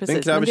utmaning, precis.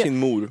 Den kräver sin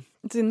mor.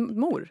 Sin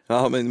mor?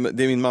 Ja, men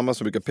det är min mamma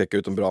som brukar peka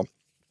ut dem bra.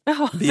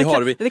 Jaha,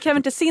 det kräver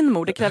inte sin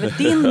mor, det kräver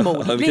din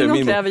mor.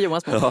 Lingon kräver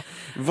Johans mor. Ja.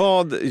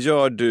 Vad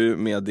gör du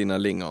med dina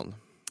lingon?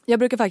 Jag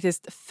brukar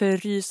faktiskt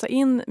frysa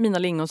in mina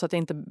lingon så att jag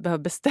inte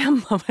behöver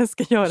bestämma vad jag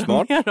ska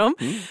göra med dem.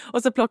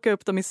 Och så plocka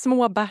upp dem i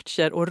små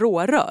batcher och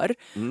rårör.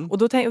 Och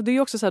det är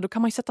ju också så här, då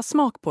kan man ju sätta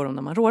smak på dem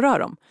när man rårör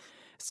dem.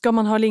 Ska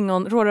man ha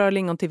råröra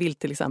lingon till vilt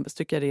till exempel så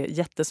tycker jag det är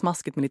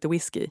jättesmaskigt med lite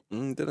whisky.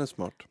 Det är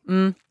smart.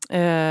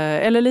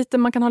 Eller lite,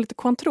 man kan ha lite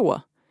Cointreau.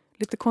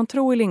 Lite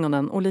Cointreau i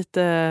lingonen och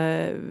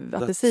lite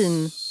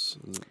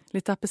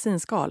lite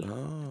apelsinskal,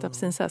 lite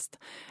apelsinzest.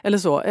 Eller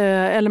så.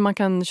 Eller man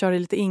kan köra i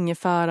lite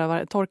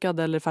ingefära, torkad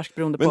eller färsk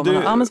beroende på vad man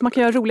har. Men så man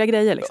kan göra roliga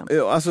grejer liksom.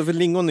 Alltså för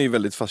lingon är ju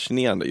väldigt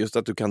fascinerande. Just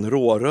att du kan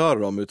råröra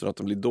dem utan att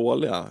de blir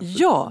dåliga.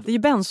 Ja, det är ju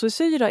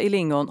benzosyra i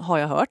lingon har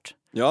jag hört.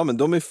 Ja, men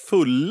de är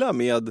fulla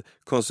med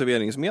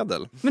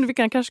konserveringsmedel. Men vi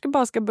kanske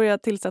bara ska börja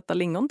tillsätta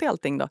lingon till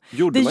allting då.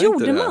 Det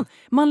gjorde man.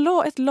 Man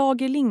la ett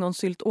lager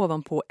lingonsylt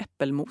ovanpå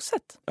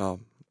äppelmoset. Ja.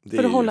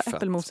 För att hålla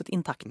äppelmoset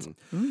intakt.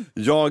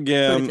 Jag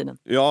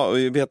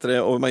vet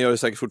det, och man gör det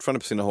säkert fortfarande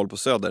på sina håll på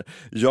Söder.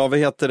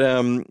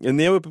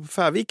 När jag var uppe på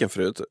Färviken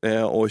förut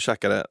och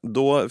käkade,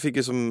 då fick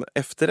jag som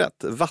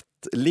efterrätt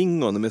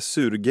vattlingon med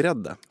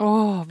surgrädde.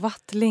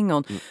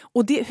 Vattlingon.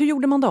 Och hur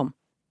gjorde man dem?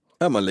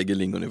 Ja, man lägger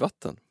lingon i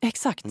vatten.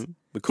 Exakt.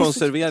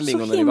 Konserverar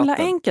lingonen i vatten. Så himla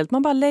enkelt,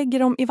 man bara lägger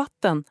dem i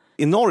vatten.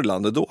 I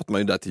Norrland, då åt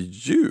man ju där till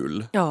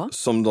jul,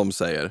 som de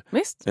säger.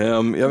 Visst.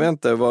 Jag vet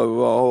inte,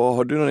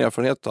 har du någon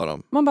erfarenhet av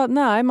dem?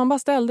 Man bara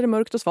ställde det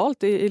mörkt och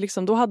svalt.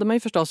 Då hade man ju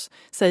förstås,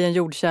 säg en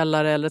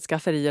jordkällare eller ett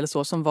skafferi eller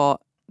så, som var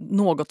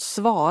något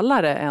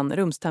svalare än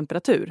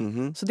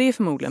rumstemperatur. Så det är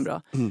förmodligen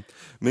bra.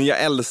 Men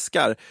jag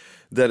älskar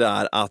det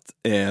där att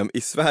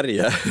i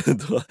Sverige,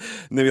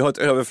 när vi har ett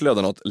överflöd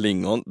av något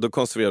lingon, då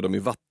konserverar de i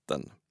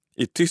vatten.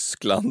 I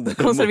Tyskland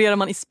konserverar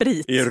man i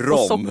sprit i rom,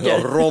 och socker.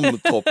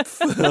 Romtopf.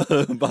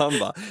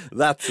 Bamba.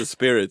 That's a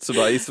spirit. Så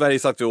bara, i Sverige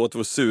satt vi åt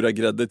vår sura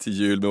grädde till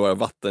jul med våra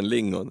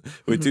vattenlingon.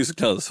 Och i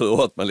Tyskland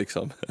så åt man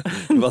liksom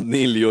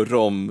vanilj och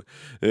rom.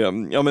 Ja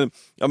men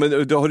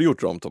har du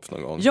gjort romtopf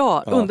någon gång?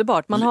 Ja,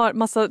 underbart. Man har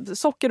massa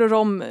socker och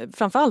rom,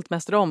 framförallt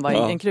mest rom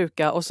i en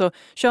kruka. Och så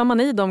kör man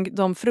i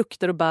de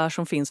frukter och bär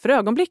som finns för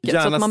ögonblicket.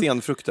 Gärna så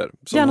stenfrukter.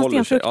 Gärna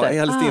stenfrukter.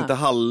 Helst inte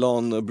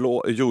hallon,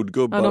 blå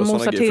jordgubbar de och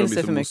sådana grejer. De mosar till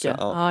sig för mycket.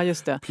 Ja,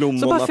 just det. Plommon,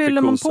 så bara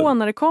fyller man aprikoser på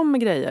när det kommer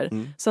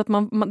grejer. Så att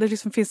det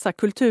liksom finns så här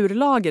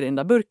kulturlager i den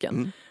där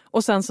burken.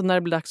 Och sen så när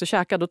det blir dags att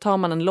käka, då tar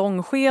man en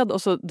lång sked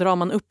och så drar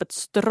man upp ett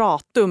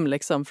stratum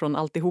liksom från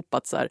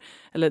alltihopat så här.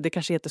 Eller det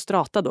kanske heter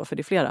strata då, för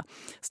det är flera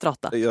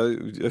strata. Jag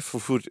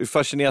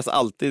fascineras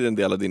alltid en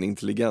del av din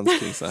intelligens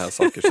kring så här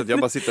saker. Så att jag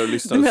bara sitter och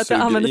lyssnar och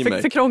suger i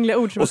mig. För krångliga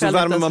ord som och så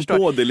värmer man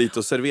på det lite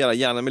och serverar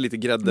gärna med lite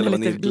grädde eller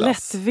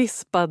vaniljglass.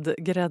 Lättvispad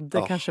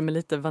grädde, kanske med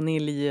lite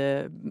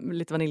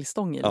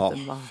vaniljstång i. Ja,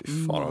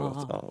 fy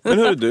fan. Men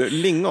hörru du,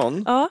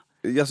 lingon.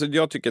 Alltså,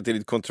 jag tycker att det är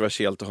lite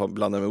kontroversiellt att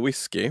blanda med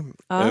whisky.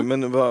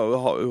 Men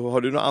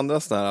har du några andra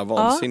sådana här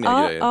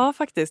vansinniga grejer? Ja,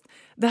 faktiskt.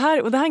 Det här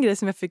är en grej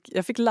som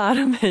jag fick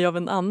lära mig av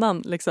en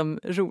annan. Liksom,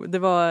 det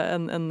var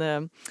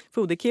en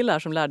foderkille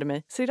som lärde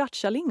mig.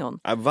 Sriracha-lingon.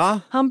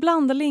 Va? Han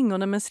blandade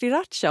lingonen med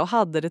sriracha och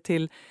hade det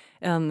till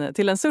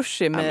en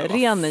sushi med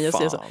ren i och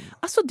så.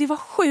 Alltså det var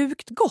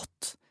sjukt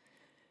gott.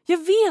 Jag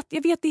vet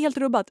det är helt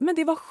rubbat, men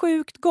det var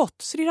sjukt gott.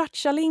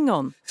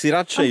 Sriracha-lingon.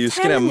 Sriracha är ju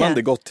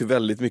skrämmande gott till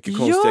väldigt mycket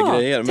konstiga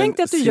grejer. Tänk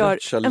dig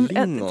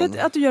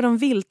att du gör en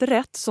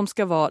vilträtt som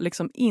ska vara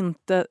liksom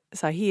inte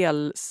så här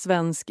hel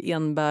svensk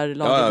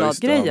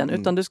enbär-lagerblad-grejen,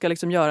 utan du ska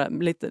liksom göra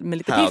med lite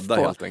biff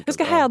på. Du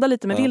ska häda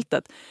lite med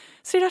viltet.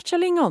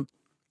 Sriracha-lingon.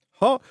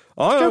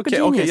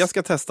 Okej, jag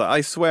ska testa.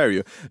 I swear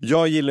you.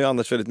 Jag gillar ju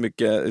annars väldigt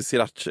mycket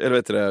sriracha,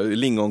 eller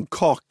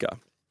lingonkaka.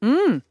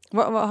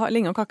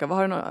 Lingonkaka, vad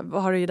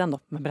har du i den då?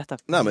 Men berätta.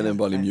 Nej, men en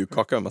vanlig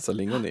mjukkaka med massa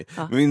lingon i.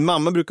 Men min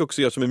mamma brukar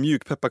också göra som en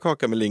mjuk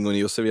pepparkaka med lingon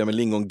i och servera med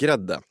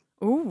lingongrädde.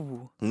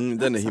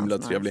 Den är himla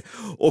trevlig.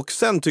 Och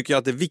sen tycker jag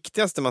att det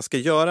viktigaste man ska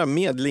göra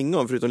med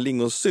lingon, förutom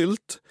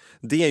lingonsylt,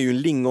 det är ju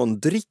en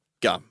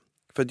lingondricka.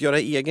 För att göra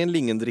egen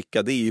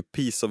lingondricka, det är ju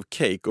piece of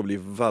cake och blir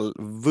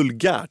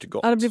vulgärt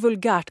gott. Ja, det blir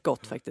vulgärt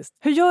gott faktiskt.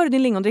 Hur gör du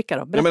din lingondricka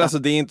då? Ja, men alltså,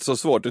 det är inte så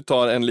svårt. Du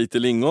tar en liter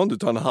lingon, du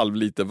tar en halv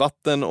liter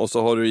vatten och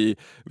så har du i,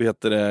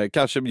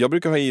 kanske, jag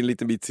brukar ha i en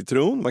liten bit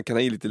citron, man kan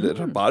ha i lite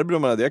rabarber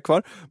om man har det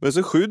kvar. Men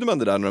så sjuder man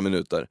det där några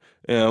minuter.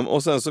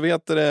 Och sen så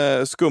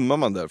skummar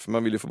man det, för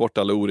man vill ju få bort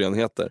alla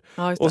orenheter.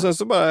 Ja, och sen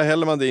så bara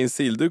häller man det i en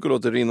silduk och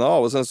låter det rinna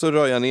av. Och sen så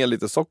rör jag ner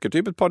lite socker,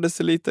 typ ett par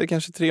deciliter,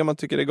 kanske 3 om man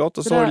tycker det är gott.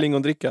 Och så har du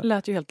lingondricka. Det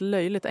lät ju helt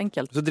löjligt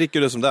enkelt. Så dricker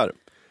du det som där.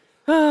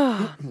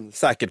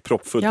 Säkert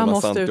proppfullt med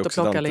massa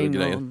antioxidanter och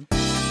grejer.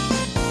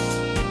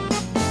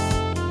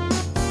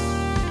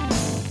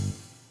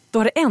 Då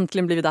har det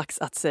äntligen blivit dags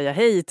att säga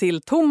hej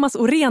till Thomas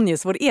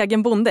Orenius, vår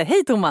egen bonde.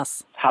 Hej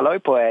Thomas! Halloj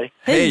på er!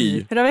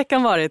 Hej! Hur har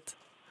veckan varit?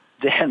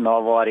 Den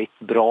har varit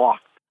bra.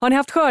 Har ni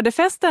haft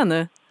skördefest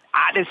ännu?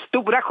 Den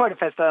stora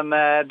skördefesten,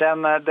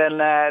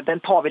 den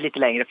tar vi lite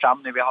längre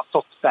fram nu. Vi har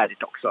sått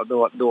färdigt också,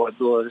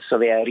 då så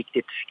vi är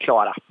riktigt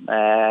klara.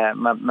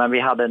 Men vi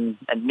hade en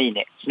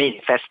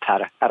minifest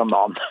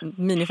häromdagen.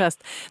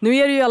 Minifest. Nu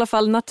är det ju i alla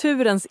fall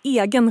naturens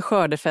egen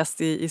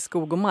skördefest i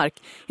skog och mark.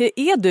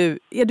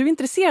 Är du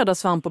intresserad av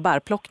svamp- och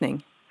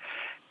bärplockning?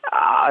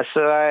 Alltså,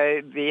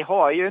 vi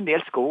har ju en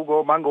del skog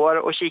och man går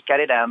och kikar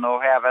i den,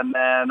 och även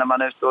när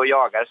man är ute och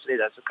jagar och så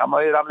vidare så kan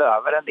man ju ramla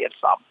över en del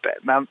svamp.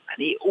 Men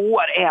i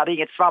år är det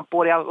inget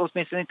svampår,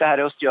 åtminstone inte här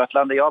i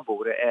Östergötland där jag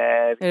bor.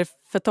 Är det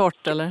för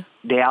torrt eller?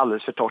 Det är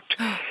alldeles för torrt.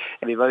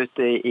 Vi var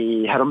ute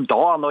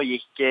häromdagen och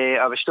gick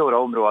över stora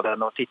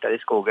områden och tittade i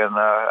skogen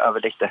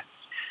över lite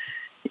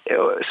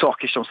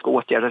saker som ska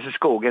åtgärdas i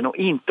skogen, och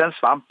inte en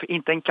svamp,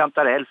 inte en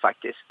kantarell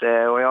faktiskt.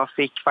 Och jag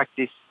fick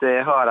faktiskt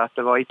höra att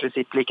det var i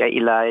princip lika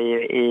illa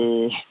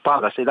på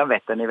andra sidan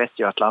Vättern i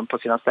Västergötland på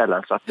sina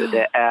ställen, så att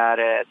det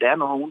är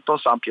nog ont om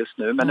svamp just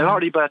nu, men nu har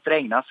det ju börjat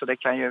regna, så det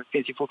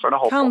finns ju fortfarande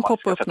hopp om att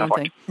poppa upp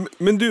någonting.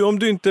 Men du, om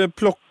du inte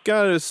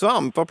plockar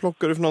svamp, vad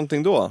plockar du för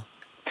någonting då?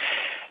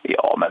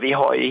 Ja, men vi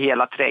har ju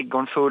hela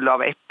trädgården full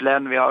av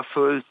äpplen, vi har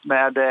fullt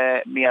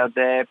med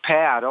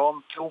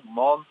päron,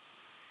 plommon.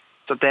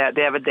 Så det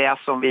är väl det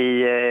som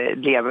vi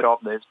lever av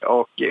nu.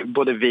 Och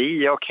både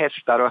vi och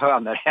hästar och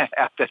hönor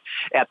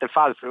äter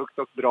fallfrukt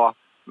och bra,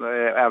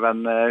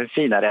 även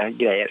finare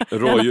grejer.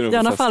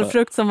 Gärna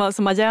fallfrukt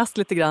som har jäst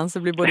lite grann, så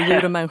blir både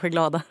djur och människor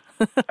glada.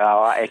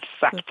 Ja,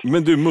 exakt.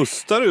 Men du,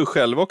 mustar du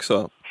själv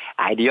också?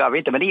 Nej, det gör vi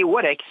inte. Men i år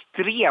är det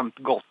extremt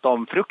gott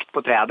om frukt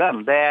på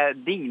träden. Det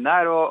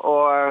dignar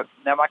och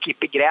när man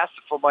klipper gräs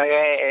får man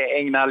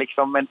ägna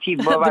liksom en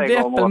timme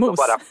varje gång åt att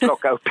bara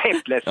plocka upp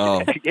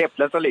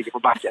äpplen som ligger på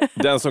backen.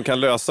 Den som kan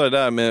lösa det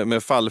där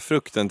med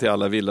fallfrukten till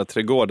alla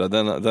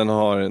villaträdgårdar, den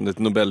har ett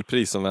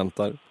Nobelpris som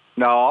väntar.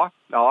 Ja,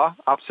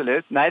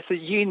 absolut. Nej, så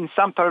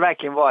gynnsamt har det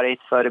verkligen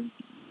varit för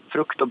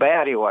frukt och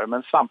bär i år,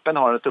 men svampen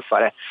har det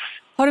tuffare.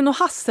 Har du några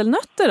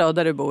hasselnötter då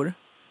där du bor?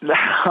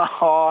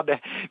 Ja,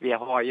 vi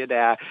har ju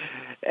det.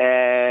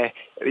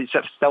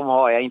 De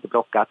har jag inte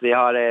plockat. Vi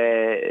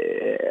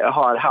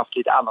har haft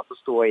lite annat att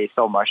stå i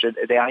sommar, så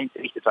det har inte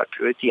riktigt varit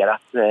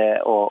prioriterat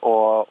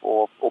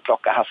att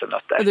plocka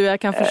hasselnötter. Du, jag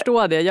kan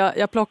förstå det.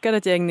 Jag plockade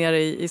ett gäng nere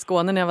i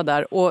Skåne när jag var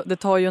där, och det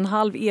tar ju en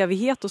halv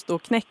evighet att stå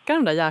och knäcka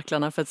de där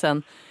jäklarna för att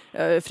sen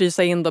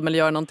frysa in dem eller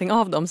göra någonting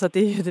av dem. Så att det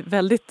är ju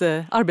väldigt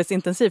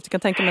arbetsintensivt. Du kan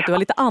tänka mig att du har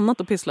lite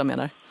annat att pyssla med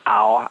där.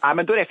 Ja,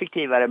 men då är det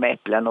effektivare med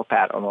äpplen och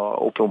päron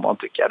och plommon,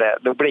 tycker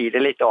jag. Då blir det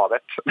lite av det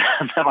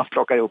när man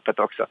plockar ihop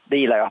det också. Det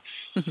gillar jag.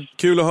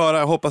 Kul att höra.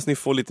 Jag hoppas ni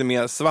får lite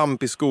mer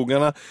svamp i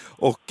skogarna.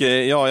 Och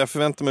jag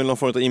förväntar mig någon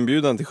form av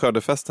inbjudan till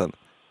skördefesten.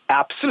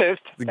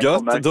 Absolut.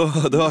 Gött,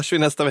 då hörs vi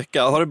nästa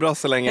vecka. Ha det bra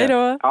så länge. Hej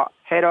då. Ja,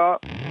 hej då.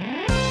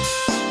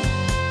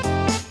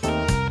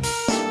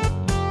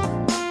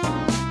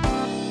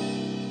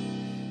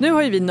 Nu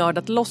har ju vi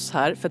nördat loss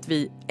här för att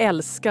vi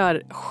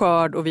älskar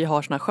skörd och vi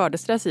har såna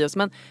skördestress i oss.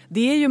 Men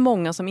det är ju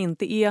många som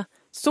inte är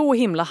så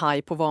himla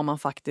haj på vad man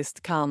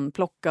faktiskt kan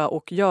plocka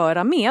och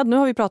göra med. Nu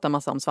har vi pratat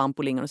massa om svamp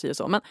och lingon och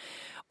så. Men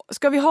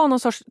ska vi ha någon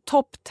sorts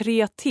topp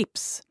 3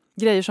 tips?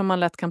 Grejer som man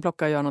lätt kan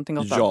plocka och göra någonting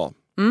gott av? Ja.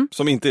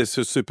 Som inte är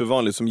så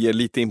supervanligt, som ger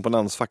lite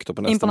imponansfaktor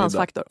på nästa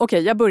middag.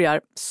 Okej, jag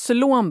börjar.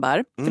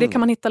 Slånbär, för det kan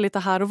man hitta lite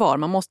här och var.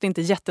 Man måste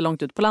inte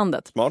jättelångt ut på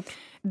landet. Smart.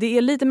 Det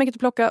är lite mycket att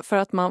plocka för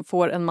att man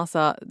får en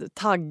massa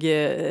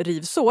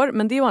taggrivsår.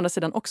 Men det är å andra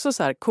sidan också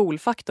så här cool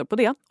faktor på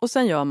det. Och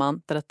sen gör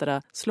man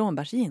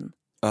slånbärsgin.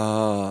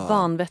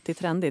 Vanvettigt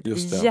trendigt.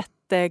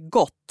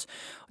 Jättegott.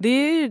 Det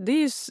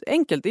är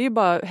enkelt. Det är ju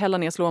bara att hälla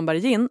ner slånbär i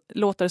gin.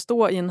 Låta det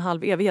stå i en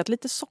halv evighet.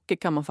 Lite socker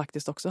kan man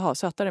faktiskt också ha.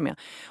 Sötare med.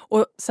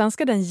 Och sen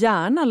ska den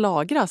gärna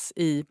lagras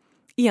i,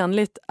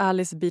 enligt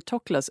Alice B.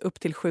 Toklas, upp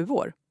till 7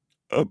 år.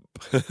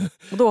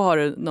 Och då har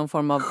du någon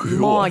form av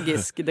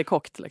magisk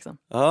dekokt liksom.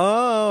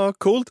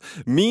 Coolt.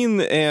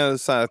 Min är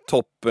så här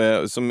topp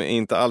som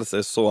inte alls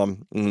är så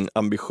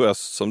ambitiös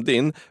som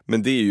din,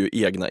 men det är ju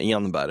egna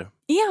enbär.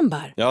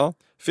 Enbär? Ja,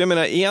 för jag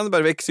menar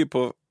enbär växer ju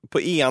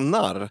på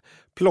enar.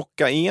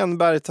 Plocka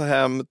enbär, ta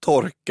hem,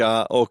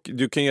 torka, och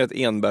du kan göra ett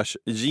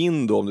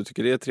enbärsgin då om du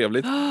tycker det är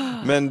trevligt.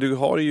 Men du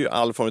har ju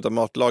all form av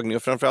matlagning,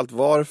 och framförallt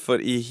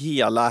varför i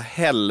hela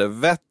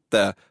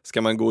helvete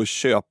ska man gå och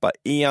köpa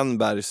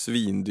enbär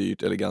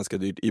svindyrt eller ganska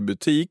dyrt i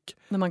butik?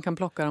 När man kan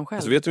plocka dem själv.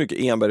 Alltså, vet du hur mycket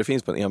enbär det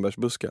finns på en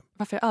enbärsbuske?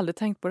 Varför har jag aldrig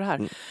tänkt på det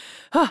här?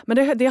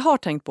 Men det jag har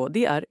tänkt på,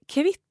 det är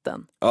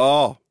kvitten.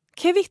 Ja.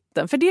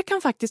 Kvitten, för det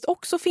kan faktiskt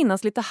också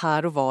finnas lite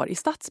här och var i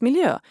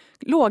stadsmiljö.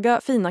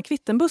 Låga, fina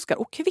kvittenbuskar.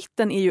 Och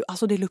kvitten är ju,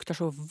 alltså det luktar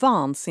så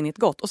vansinnigt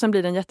gott. Och sen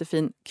blir det en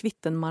jättefin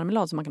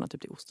kvittenmarmelad som man kan ha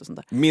typ till ost och sånt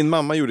där. Min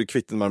mamma gjorde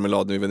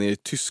kvittenmarmelad när vi var nere i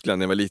Tyskland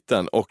när jag var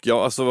liten. Och jag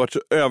har alltså varit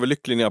så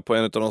överlycklig när jag på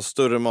en av de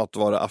större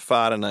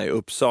matvaruaffärerna i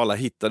Uppsala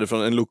hittade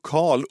från en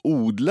lokal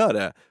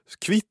odlare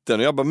kvitten.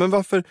 Och jag bara, men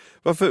varför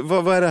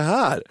vad är det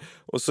här?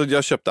 Och så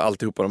jag köpte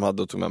alltihopa de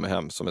hade och tog med mig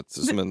hem som en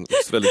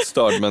väldigt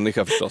störd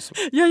människa förstås.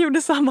 Jag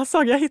gjorde samma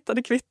sak. Jag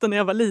hittade kvitten när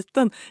jag var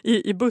liten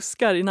i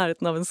buskar i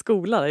närheten av en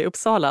skola i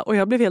Uppsala. Och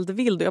jag blev helt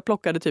vild och jag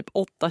plockade typ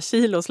 8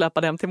 kilo och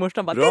släppade hem till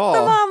morsan. Bara, titta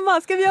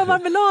mamma, ska vi göra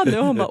marmelad nu?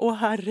 Och hon bara, åh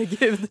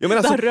herregud. Ja, men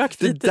alltså,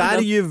 det där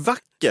är ju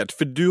vackert,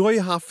 för du har ju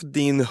haft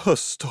din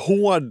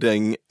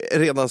hösthårding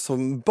redan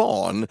som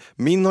barn.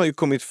 Min har ju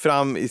kommit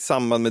fram i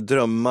samband med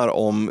drömmar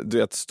om, du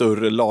vet,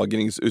 större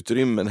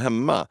lagringsutrymmen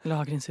hemma.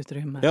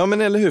 Lagringsutrymme. Ja,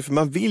 men eller hur? För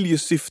man vill ju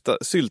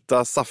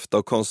sylta, safta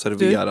och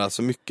konservera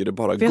så mycket det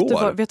bara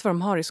går. Vet du vad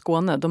de har i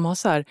Skåne? De har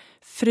så här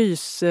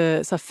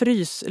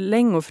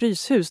frysläng och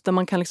fryshus där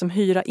man kan liksom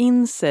hyra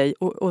in sig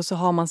och så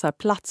har man så här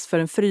plats för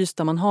en frys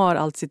där man har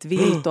allt sitt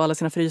vilt och alla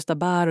sina frysta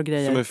bär och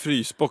grejer. Som en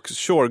frysbox,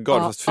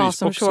 Shoreguard fast frysboxar. Ja,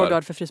 som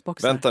Shoreguard för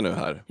frysboxar. Vänta nu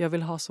här. Jag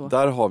vill ha så.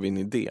 Där har vi en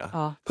idé.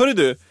 Ja. Hörru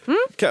du,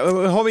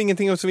 har vi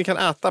ingenting som vi kan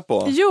äta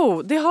på?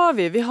 Jo, det har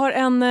vi. Vi har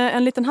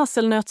en liten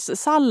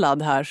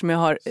hasselnötssallad här som jag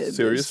har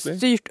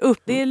styrt upp.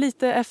 Det är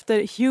lite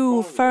efter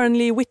Hugh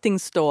Fernley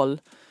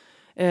Whittingstall.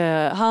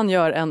 Han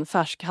gör en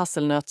färsk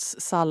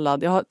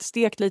hasselnötssallad. Jag har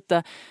stekt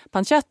lite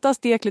pancetta,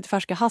 stekt lite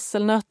färska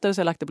hasselnötter, så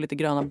jag har lagt det på lite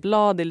gröna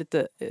blad, det är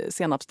lite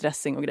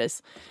senapsdressing och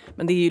grejs.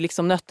 Men det är ju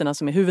liksom nötterna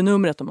som är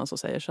huvudnumret om man så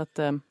säger. Så att,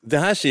 det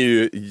här ser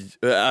ju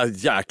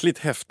jäkligt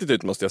häftigt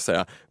ut måste jag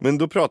säga. Men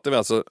då pratar vi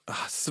alltså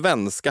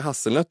svenska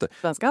hasselnötter.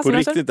 Svenska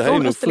hasselnötter. På riktigt, det här är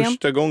nog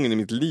första gången i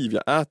mitt liv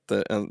jag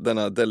äter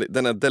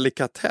denna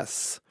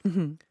delikatess.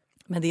 Mm-hmm.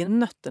 Men det är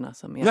nötterna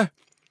som är... Nej.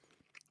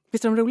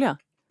 Visst är de roliga?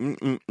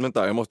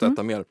 Vänta, jag måste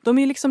äta mer. De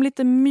är liksom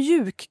lite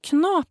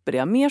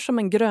mjukknapriga, mer som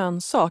en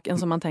grönsak än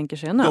som man tänker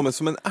sig en nöt. De är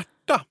som en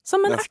ärta.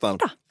 Som en nästan.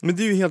 ärta. Men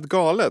det är ju helt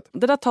galet.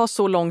 Det där tar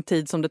så lång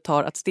tid som det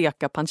tar att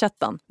steka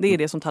pancettan. Det är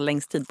det som tar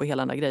längst tid på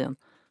hela den där grejen.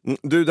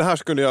 Du, det här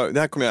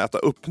kommer jag äta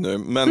upp nu.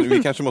 Men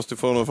vi kanske måste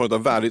få någon form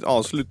av värdigt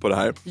avslut på det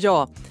här.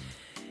 Ja.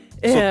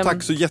 Så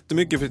tack så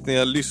jättemycket för att ni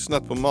har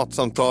lyssnat på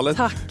Matsamtalet.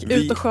 Tack,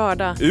 ut och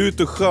skörda. Ut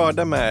och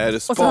skörda med er.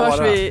 Spara. Och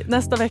så hörs vi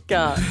nästa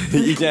vecka.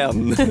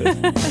 Igen.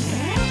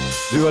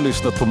 Du har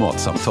lyssnat på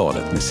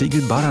Matsamtalet med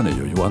Sigrid Barany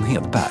och Johan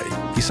Hedberg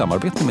i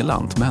samarbete med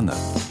Lantmännen.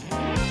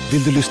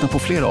 Vill du lyssna på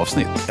fler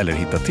avsnitt eller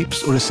hitta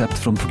tips och recept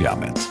från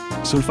programmet?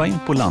 Surfa in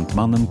på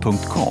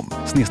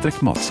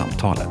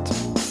lantmannen.com/matsamtalet.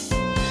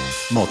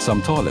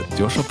 Matsamtalet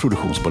görs av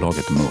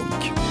produktionsbolaget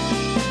Munk.